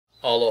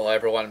Aloha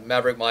everyone,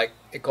 Maverick Mike,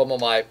 Ikomo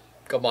Mike,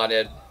 come on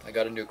in. I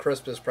got a new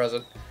Christmas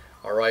present,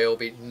 a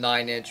Ryobi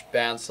 9-inch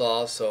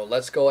bandsaw, so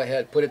let's go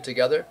ahead, put it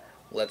together.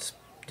 Let's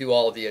do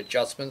all the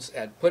adjustments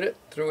and put it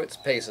through its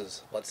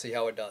paces. Let's see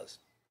how it does.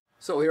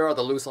 So here are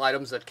the loose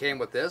items that came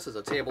with this. It's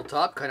a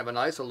tabletop, kind of a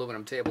nice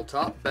aluminum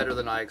tabletop, better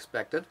than I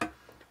expected.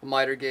 A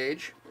miter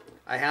gauge,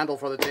 a handle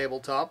for the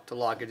tabletop to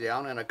lock it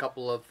down, and a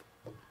couple of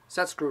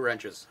set screw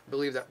wrenches. I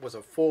believe that was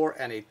a 4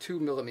 and a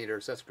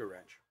 2mm set screw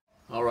wrench.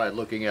 Alright,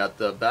 looking at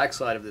the back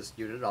side of this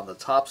unit, on the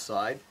top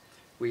side,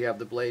 we have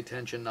the blade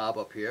tension knob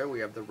up here.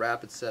 We have the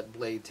rapid set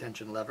blade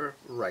tension lever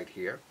right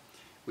here.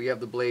 We have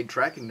the blade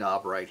tracking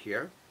knob right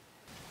here.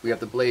 We have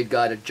the blade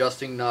guide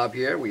adjusting knob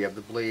here. We have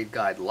the blade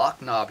guide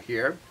lock knob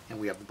here. And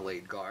we have the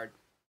blade guard.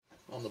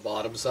 On the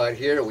bottom side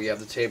here, we have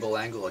the table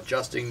angle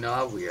adjusting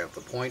knob. We have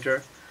the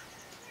pointer.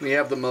 We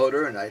have the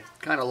motor, and I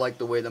kind of like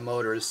the way the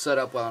motor is set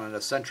up on an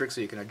eccentric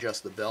so you can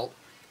adjust the belt.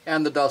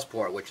 And the dust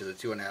port, which is a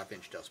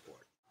 2.5-inch dust port.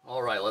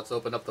 Alright, let's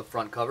open up the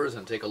front covers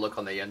and take a look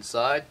on the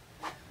inside.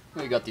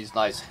 We got these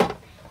nice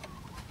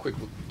quick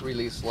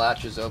release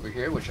latches over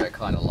here, which I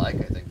kind of like.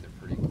 I think they're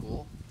pretty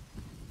cool.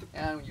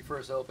 And when you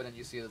first open it,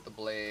 you see that the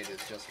blade is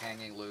just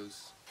hanging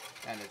loose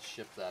and it's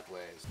shipped that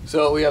way.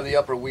 So we have the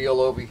upper wheel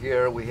over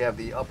here. We have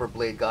the upper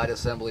blade guide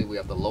assembly. We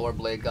have the lower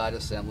blade guide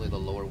assembly, the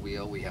lower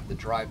wheel. We have the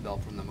drive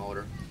belt from the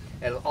motor.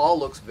 And it all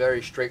looks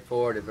very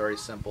straightforward and very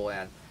simple.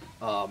 And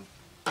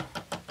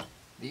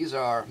these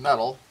are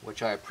metal,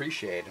 which I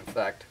appreciate. In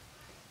fact,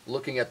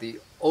 looking at the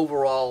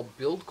overall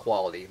build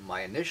quality,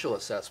 my initial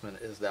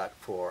assessment is that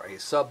for a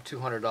sub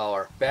 $200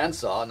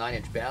 bandsaw,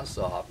 9-inch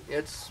bandsaw,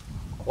 it's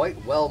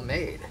quite well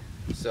made.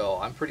 So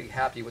I'm pretty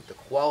happy with the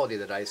quality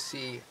that I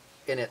see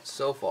in it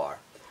so far.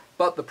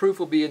 But the proof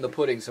will be in the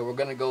pudding, so we're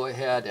going to go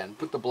ahead and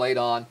put the blade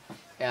on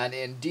and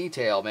in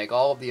detail make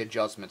all of the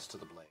adjustments to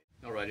the blade.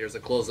 Alright, here's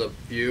a close-up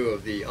view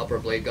of the upper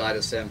blade guide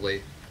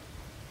assembly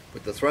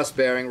with the thrust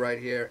bearing right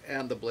here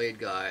and the blade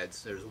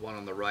guides. There's one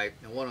on the right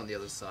and one on the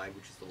other side,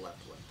 which is the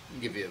left one.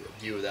 I'll give you a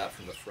view of that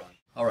from the front.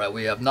 Alright,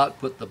 we have not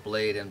put the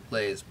blade in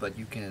place, but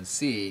you can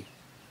see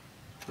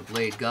the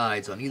blade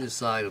guides on either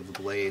side of the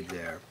blade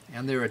there,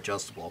 and they're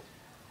adjustable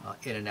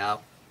in and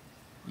out.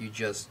 You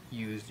just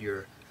use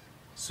your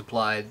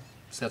supplied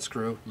set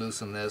screw,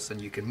 loosen this,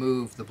 and you can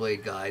move the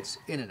blade guides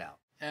in and out.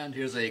 And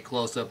here's a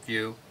close-up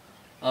view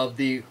of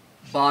the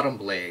bottom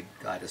blade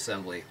guide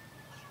assembly,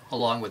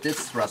 along with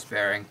its thrust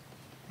bearing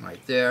right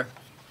there,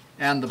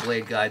 and the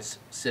blade guides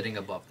sitting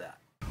above that.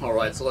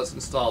 Alright, so let's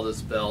install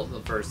this belt.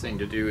 The first thing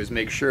to do is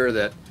make sure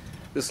that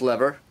this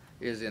lever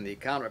is in the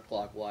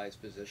counterclockwise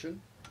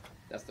position.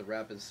 That's the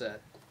rapid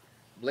set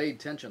blade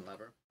tension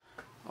lever.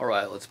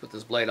 Alright, let's put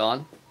this blade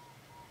on.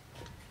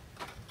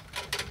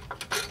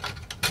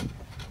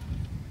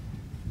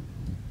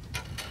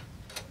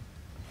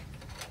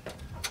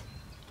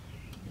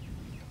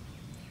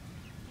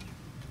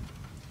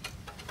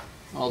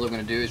 All I'm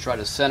going to do is try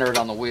to center it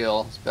on the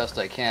wheel as best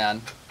I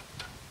can.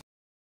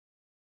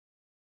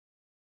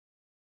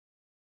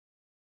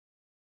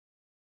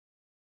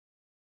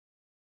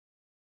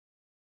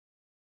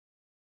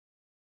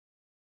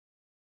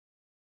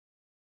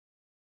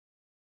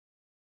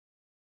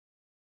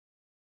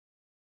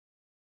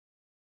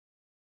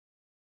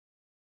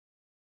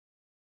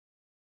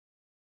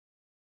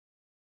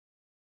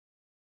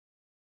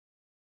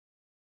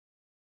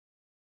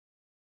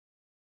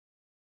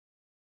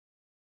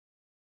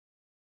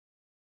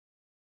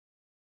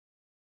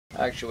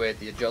 Actuate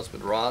the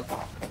adjustment rod.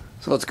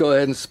 So let's go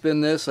ahead and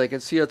spin this. I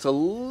can see it's a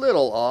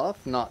little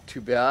off, not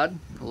too bad.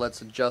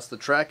 Let's adjust the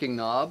tracking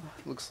knob.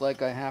 Looks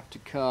like I have to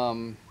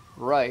come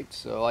right,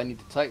 so I need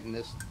to tighten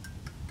this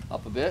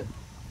up a bit.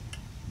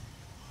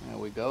 There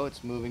we go,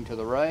 it's moving to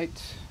the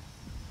right.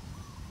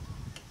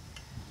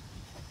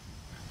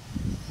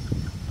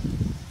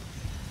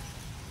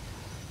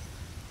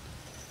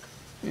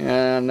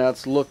 And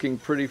that's looking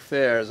pretty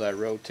fair as I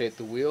rotate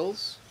the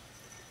wheels.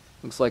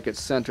 Looks like it's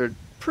centered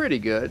pretty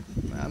good.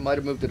 I might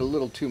have moved it a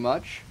little too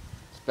much.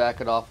 Let's back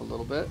it off a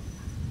little bit.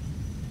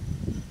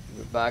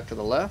 Move it back to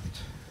the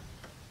left.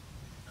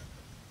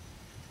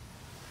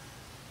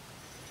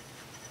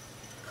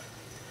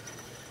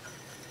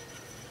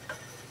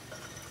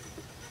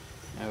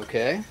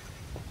 Okay.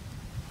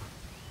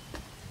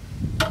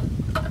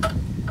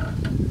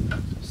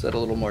 Set a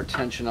little more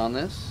tension on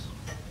this.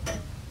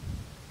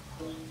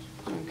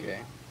 Okay.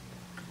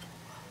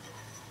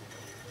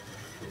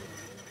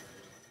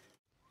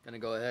 Going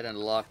to go ahead and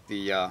lock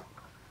the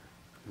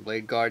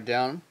blade guard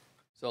down.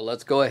 So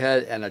let's go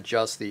ahead and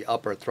adjust the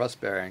upper thrust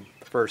bearing.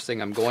 The first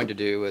thing I'm going to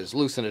do is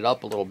loosen it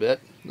up a little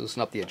bit.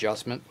 Loosen up the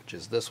adjustment, which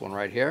is this one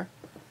right here.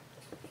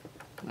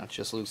 Let's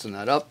just loosen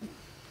that up.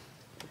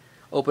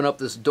 Open up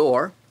this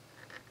door.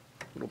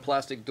 Little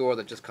plastic door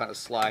that just kind of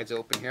slides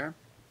open here.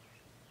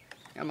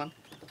 Come on.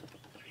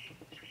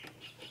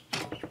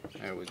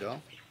 There we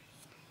go.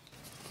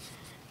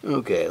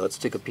 Okay, let's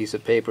stick a piece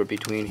of paper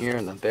between here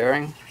and the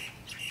bearing.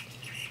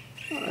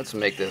 Let's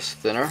make this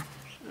thinner.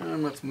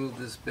 And let's move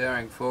this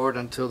bearing forward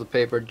until the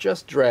paper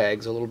just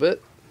drags a little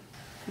bit.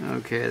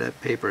 Okay, that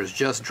paper is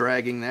just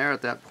dragging there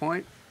at that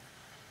point.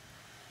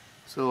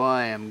 So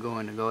I am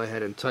going to go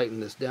ahead and tighten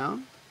this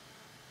down.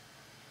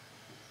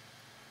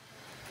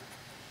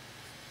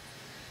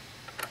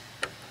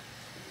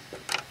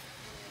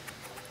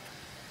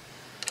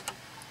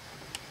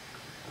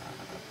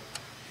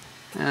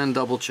 And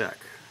double check.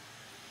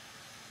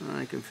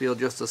 I can feel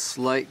just a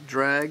slight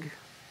drag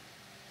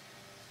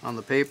on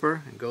the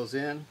paper. It goes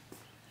in.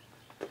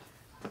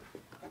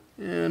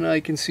 And I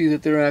can see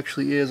that there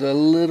actually is a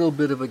little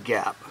bit of a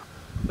gap.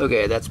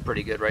 Okay, that's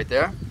pretty good right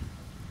there.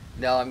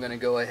 Now I'm going to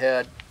go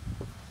ahead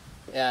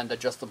and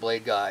adjust the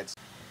blade guides.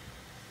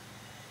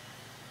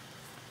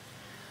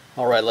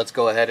 Alright, let's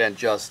go ahead and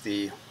adjust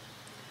the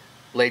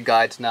blade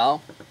guides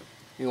now.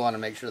 You want to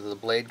make sure that the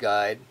blade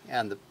guide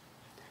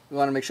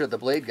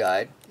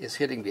is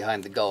hitting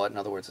behind the gullet. In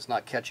other words, it's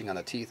not catching on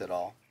the teeth at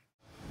all.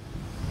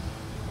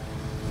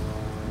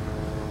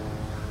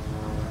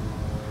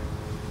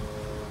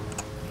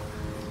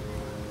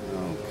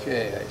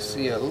 Okay, I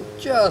see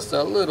just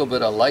a little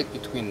bit of light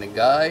between the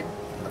guide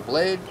and the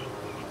blade.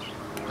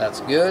 That's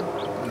good.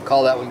 I'm going to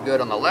call that one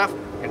good on the left.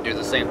 I'm going to do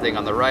the same thing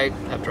on the right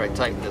after I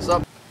tighten this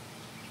up.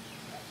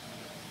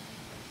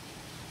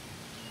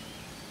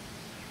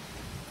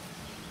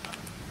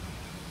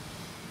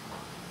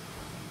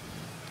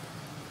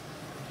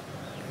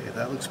 Okay,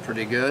 that looks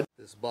pretty good.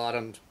 This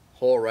bottom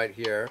hole right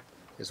here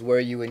is where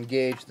you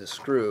engage the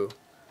screw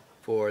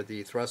for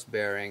the thrust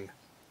bearing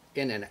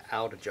in and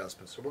out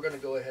adjustment. So we're going to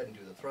go ahead and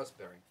do the thrust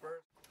bearing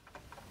first.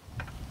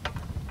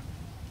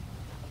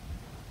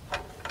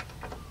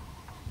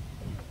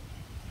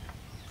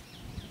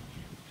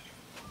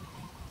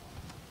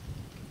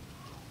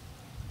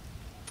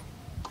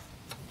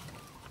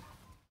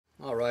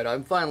 Alright,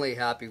 I'm finally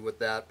happy with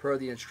that. Per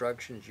the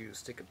instructions, you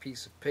stick a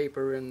piece of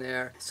paper in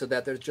there so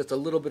that there's just a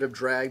little bit of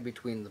drag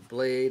between the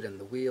blade and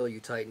the wheel. You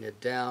tighten it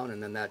down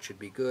and then that should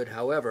be good.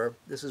 However,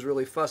 this is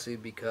really fussy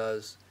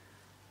because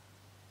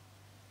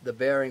the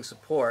bearing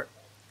support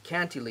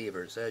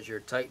cantilevers as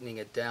you're tightening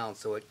it down,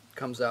 so it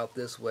comes out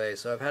this way.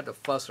 So I've had to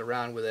fuss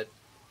around with it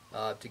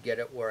to get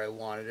it where I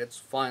want it. It's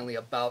finally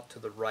about to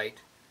the right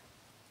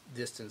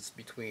distance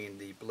between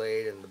the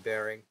blade and the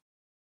bearing.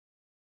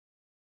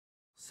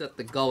 Set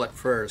the gullet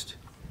first,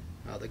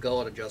 the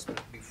gullet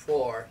adjustment,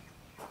 before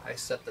I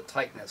set the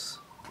tightness.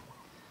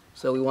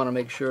 So we want to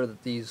make sure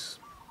that these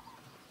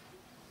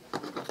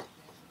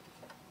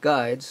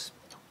guides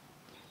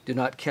do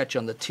not catch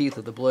on the teeth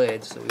of the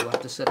blade, so we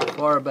want to set it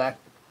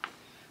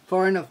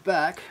far enough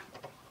back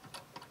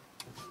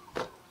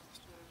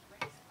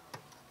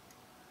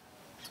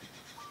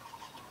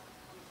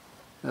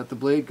that the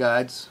blade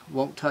guides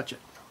won't touch it.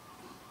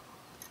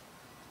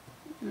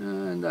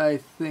 And I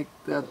think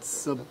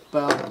that's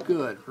about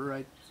good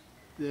right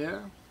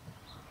there.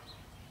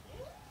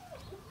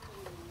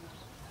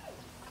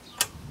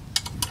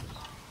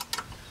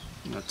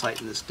 I'm going to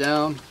tighten this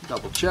down,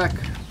 double check.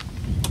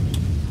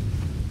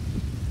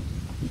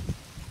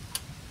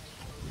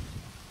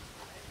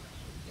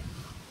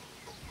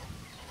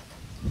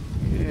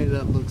 Okay,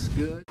 that looks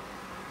good.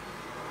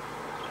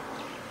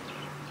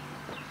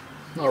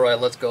 Alright,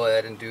 let's go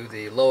ahead and do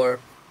the lower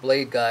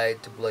blade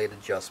guide to blade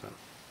adjustment.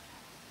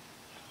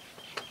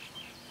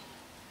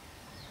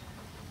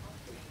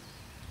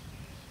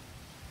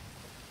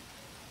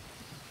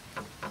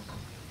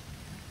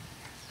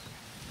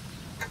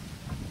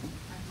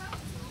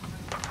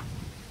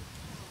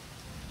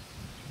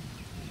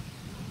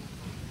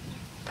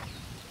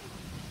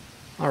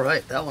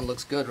 Alright, that one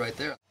looks good right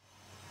there.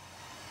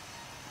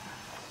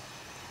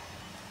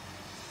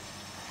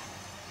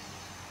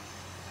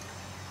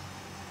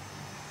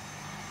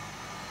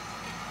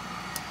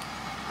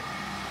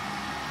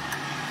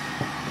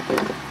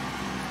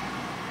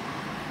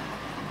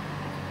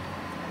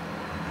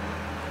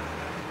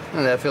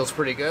 And that feels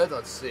pretty good.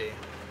 Let's see.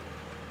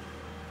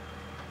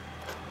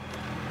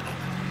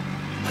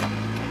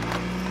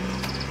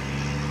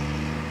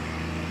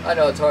 I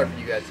know it's hard for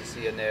you guys to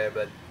see in there,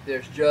 but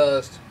there's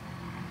just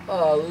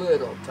a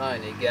little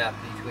tiny gap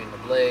between the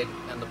blade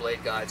and the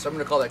blade guide. So I'm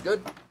going to call that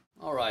good.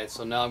 Alright,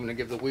 so now I'm going to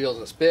give the wheels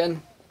a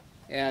spin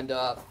and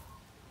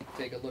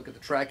take a look at the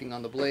tracking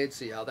on the blade,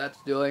 see how that's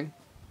doing.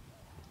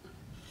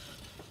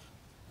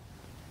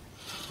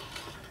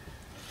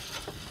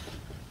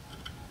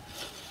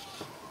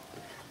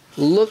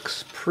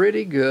 Looks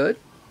pretty good.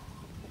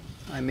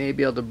 I may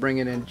be able to bring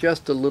it in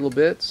just a little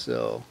bit,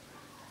 so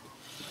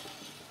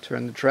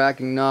turn the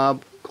tracking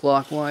knob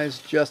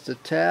clockwise just a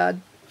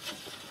tad.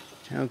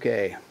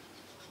 Okay.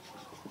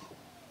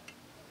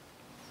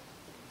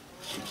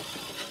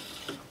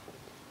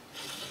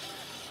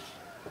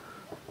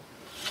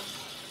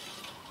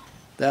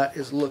 That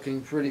is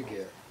looking pretty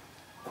good.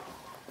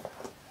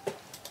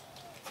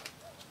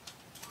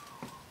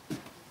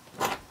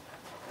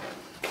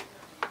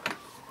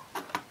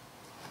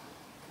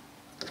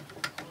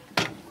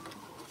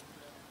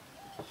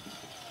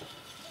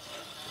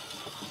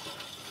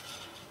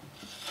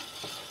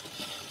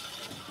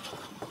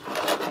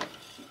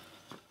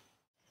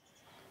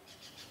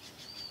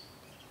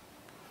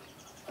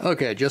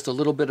 Okay, just a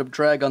little bit of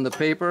drag on the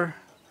paper,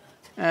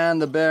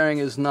 and the bearing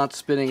is not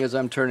spinning as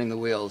I'm turning the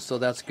wheels, so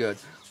that's good.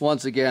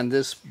 Once again,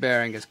 this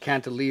bearing is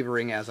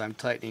cantilevering as I'm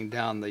tightening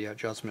down the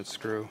adjustment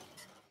screw.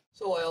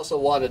 So I also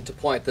wanted to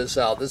point this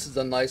out. This is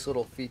a nice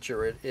little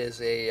feature. It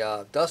is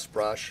a dust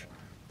brush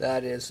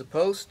that is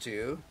supposed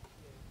to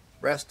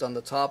rest on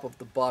the top of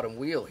the bottom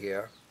wheel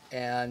here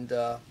and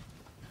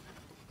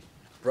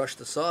brush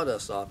the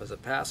sawdust off as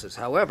it passes.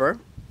 However,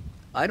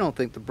 I don't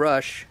think the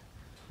brush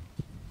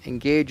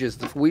engages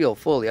the wheel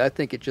fully. I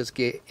think it just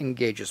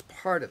engages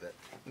part of it,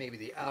 maybe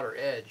the outer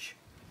edge.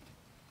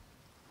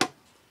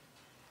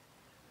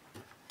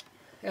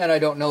 And I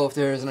don't know if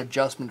there is an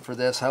adjustment for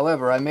this.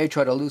 However, I may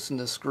try to loosen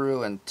the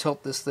screw and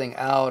tilt this thing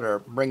out or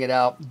bring it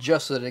out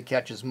just so that it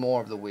catches more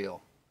of the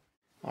wheel.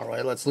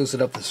 Alright, let's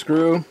loosen up the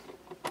screw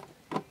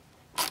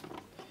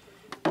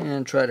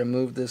and try to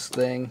move this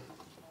thing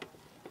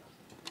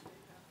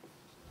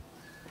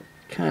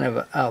kind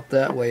of out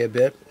that way a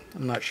bit.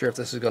 I'm not sure if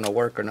this is going to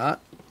work or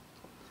not,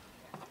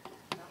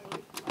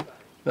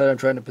 but I'm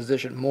trying to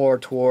position more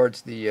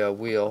towards the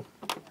wheel.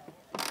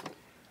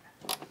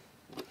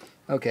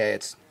 Okay,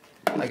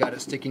 I got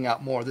it sticking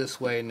out more this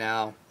way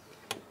now.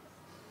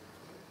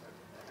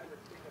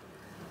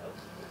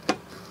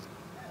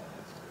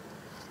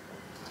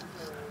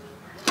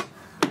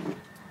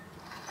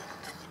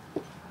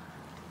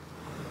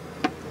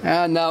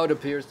 And now it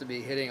appears to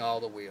be hitting all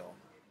the wheel.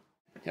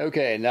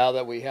 Okay, now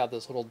that we have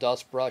this little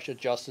dust brush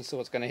adjusted so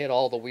it's going to hit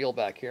all the wheel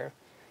back here,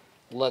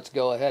 let's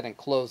go ahead and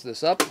close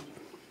this up.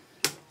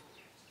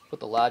 Put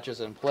the latches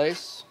in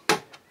place.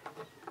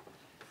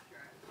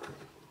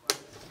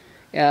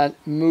 And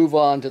move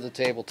on to the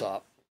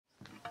tabletop.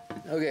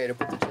 Okay, to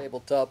put the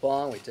tabletop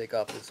on, we take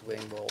off this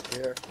wing bolt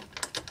here.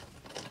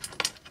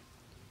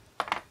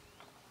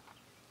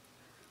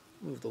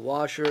 Move the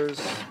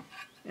washers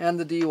and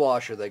the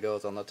D-washer that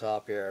goes on the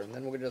top here. And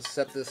then we're going to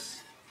set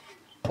this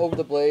over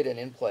the blade and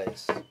in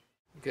place.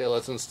 Okay,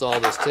 let's install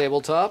this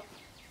tabletop.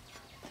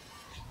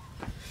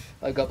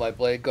 I've got my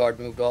blade guard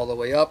moved all the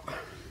way up.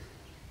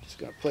 Just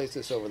going to place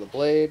this over the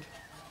blade.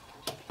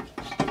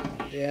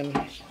 In.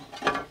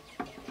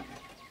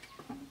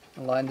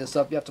 Line this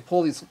up. You have to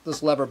pull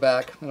this lever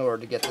back in order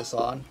to get this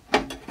on.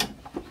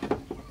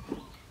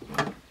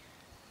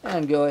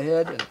 And go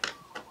ahead and...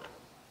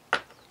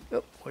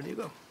 Oh, where do you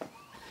go?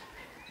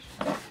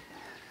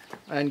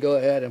 And go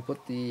ahead and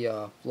put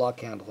the lock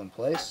handle in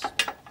place.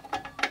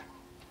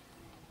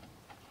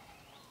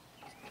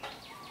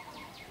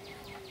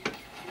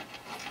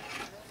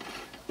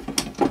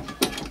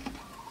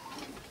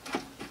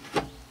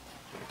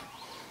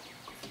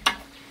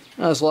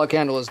 Now, this lock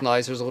handle is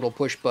nice. There's a little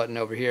push button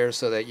over here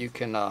so that you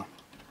can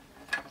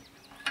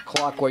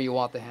clock where you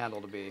want the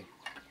handle to be.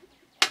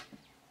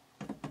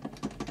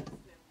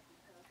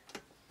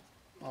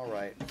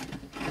 Alright.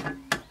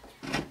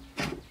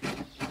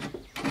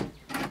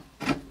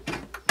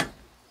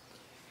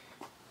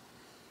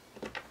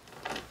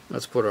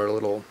 Let's put our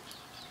little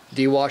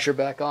D-washer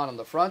back on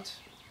the front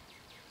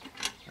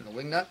and the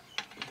wing nut.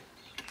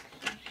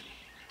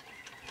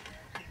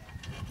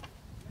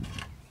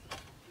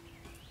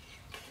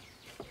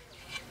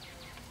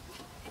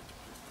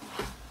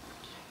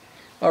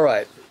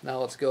 Alright, now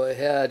let's go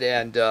ahead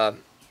and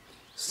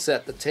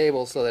set the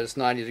table so that it's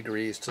 90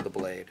 degrees to the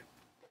blade.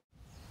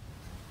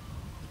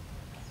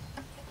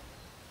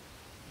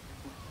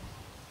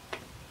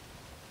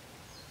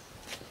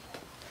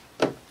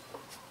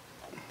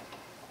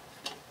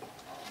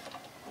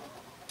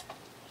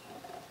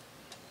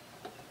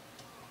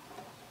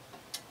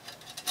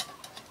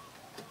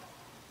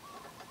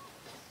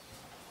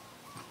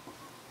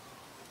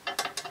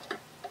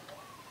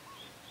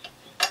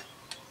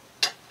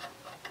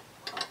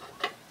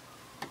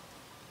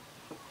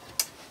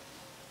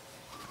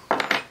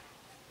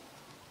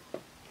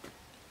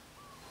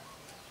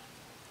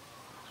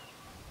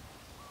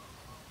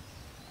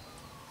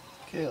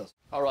 Okay.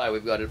 Alright,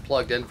 we've got it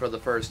plugged in for the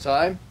first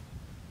time.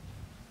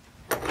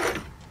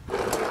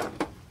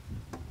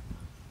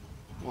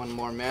 One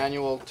more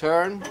manual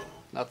turn.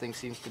 Nothing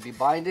seems to be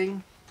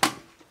binding.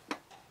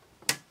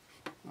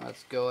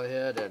 Let's go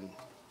ahead and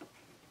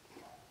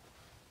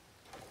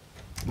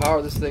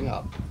power this thing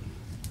up.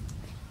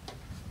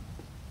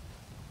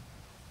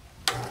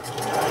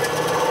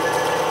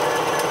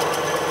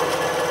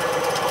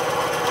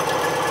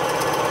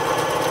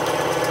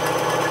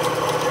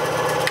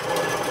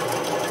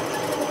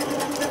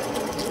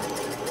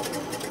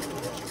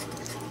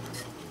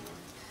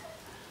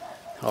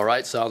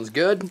 Alright, sounds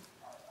good.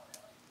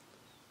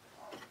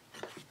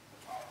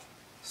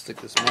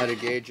 Stick this miter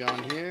gauge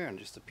on here and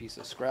just a piece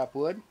of scrap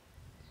wood.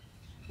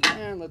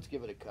 And let's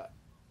give it a cut.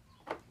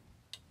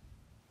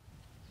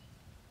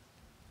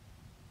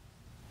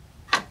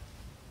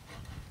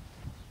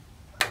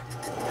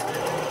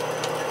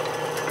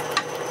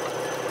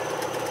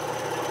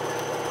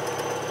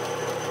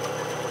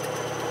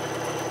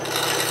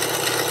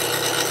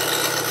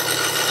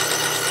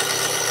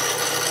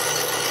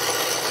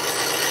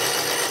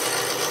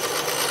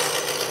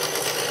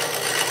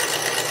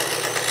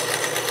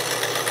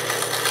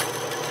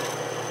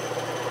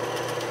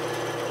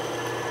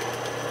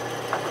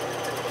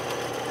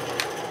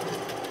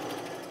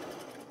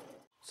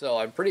 So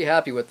I'm pretty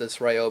happy with this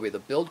Ryobi. The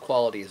build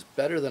quality is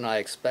better than I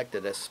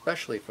expected,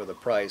 especially for the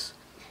price.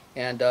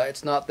 And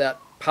it's not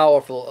that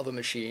powerful of a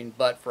machine,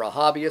 but for a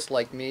hobbyist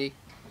like me,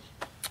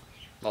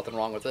 nothing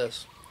wrong with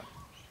this.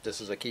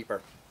 This is a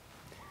keeper.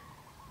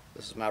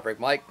 This is Maverick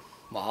Mike.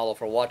 Mahalo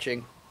for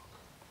watching.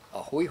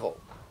 Ahui ho.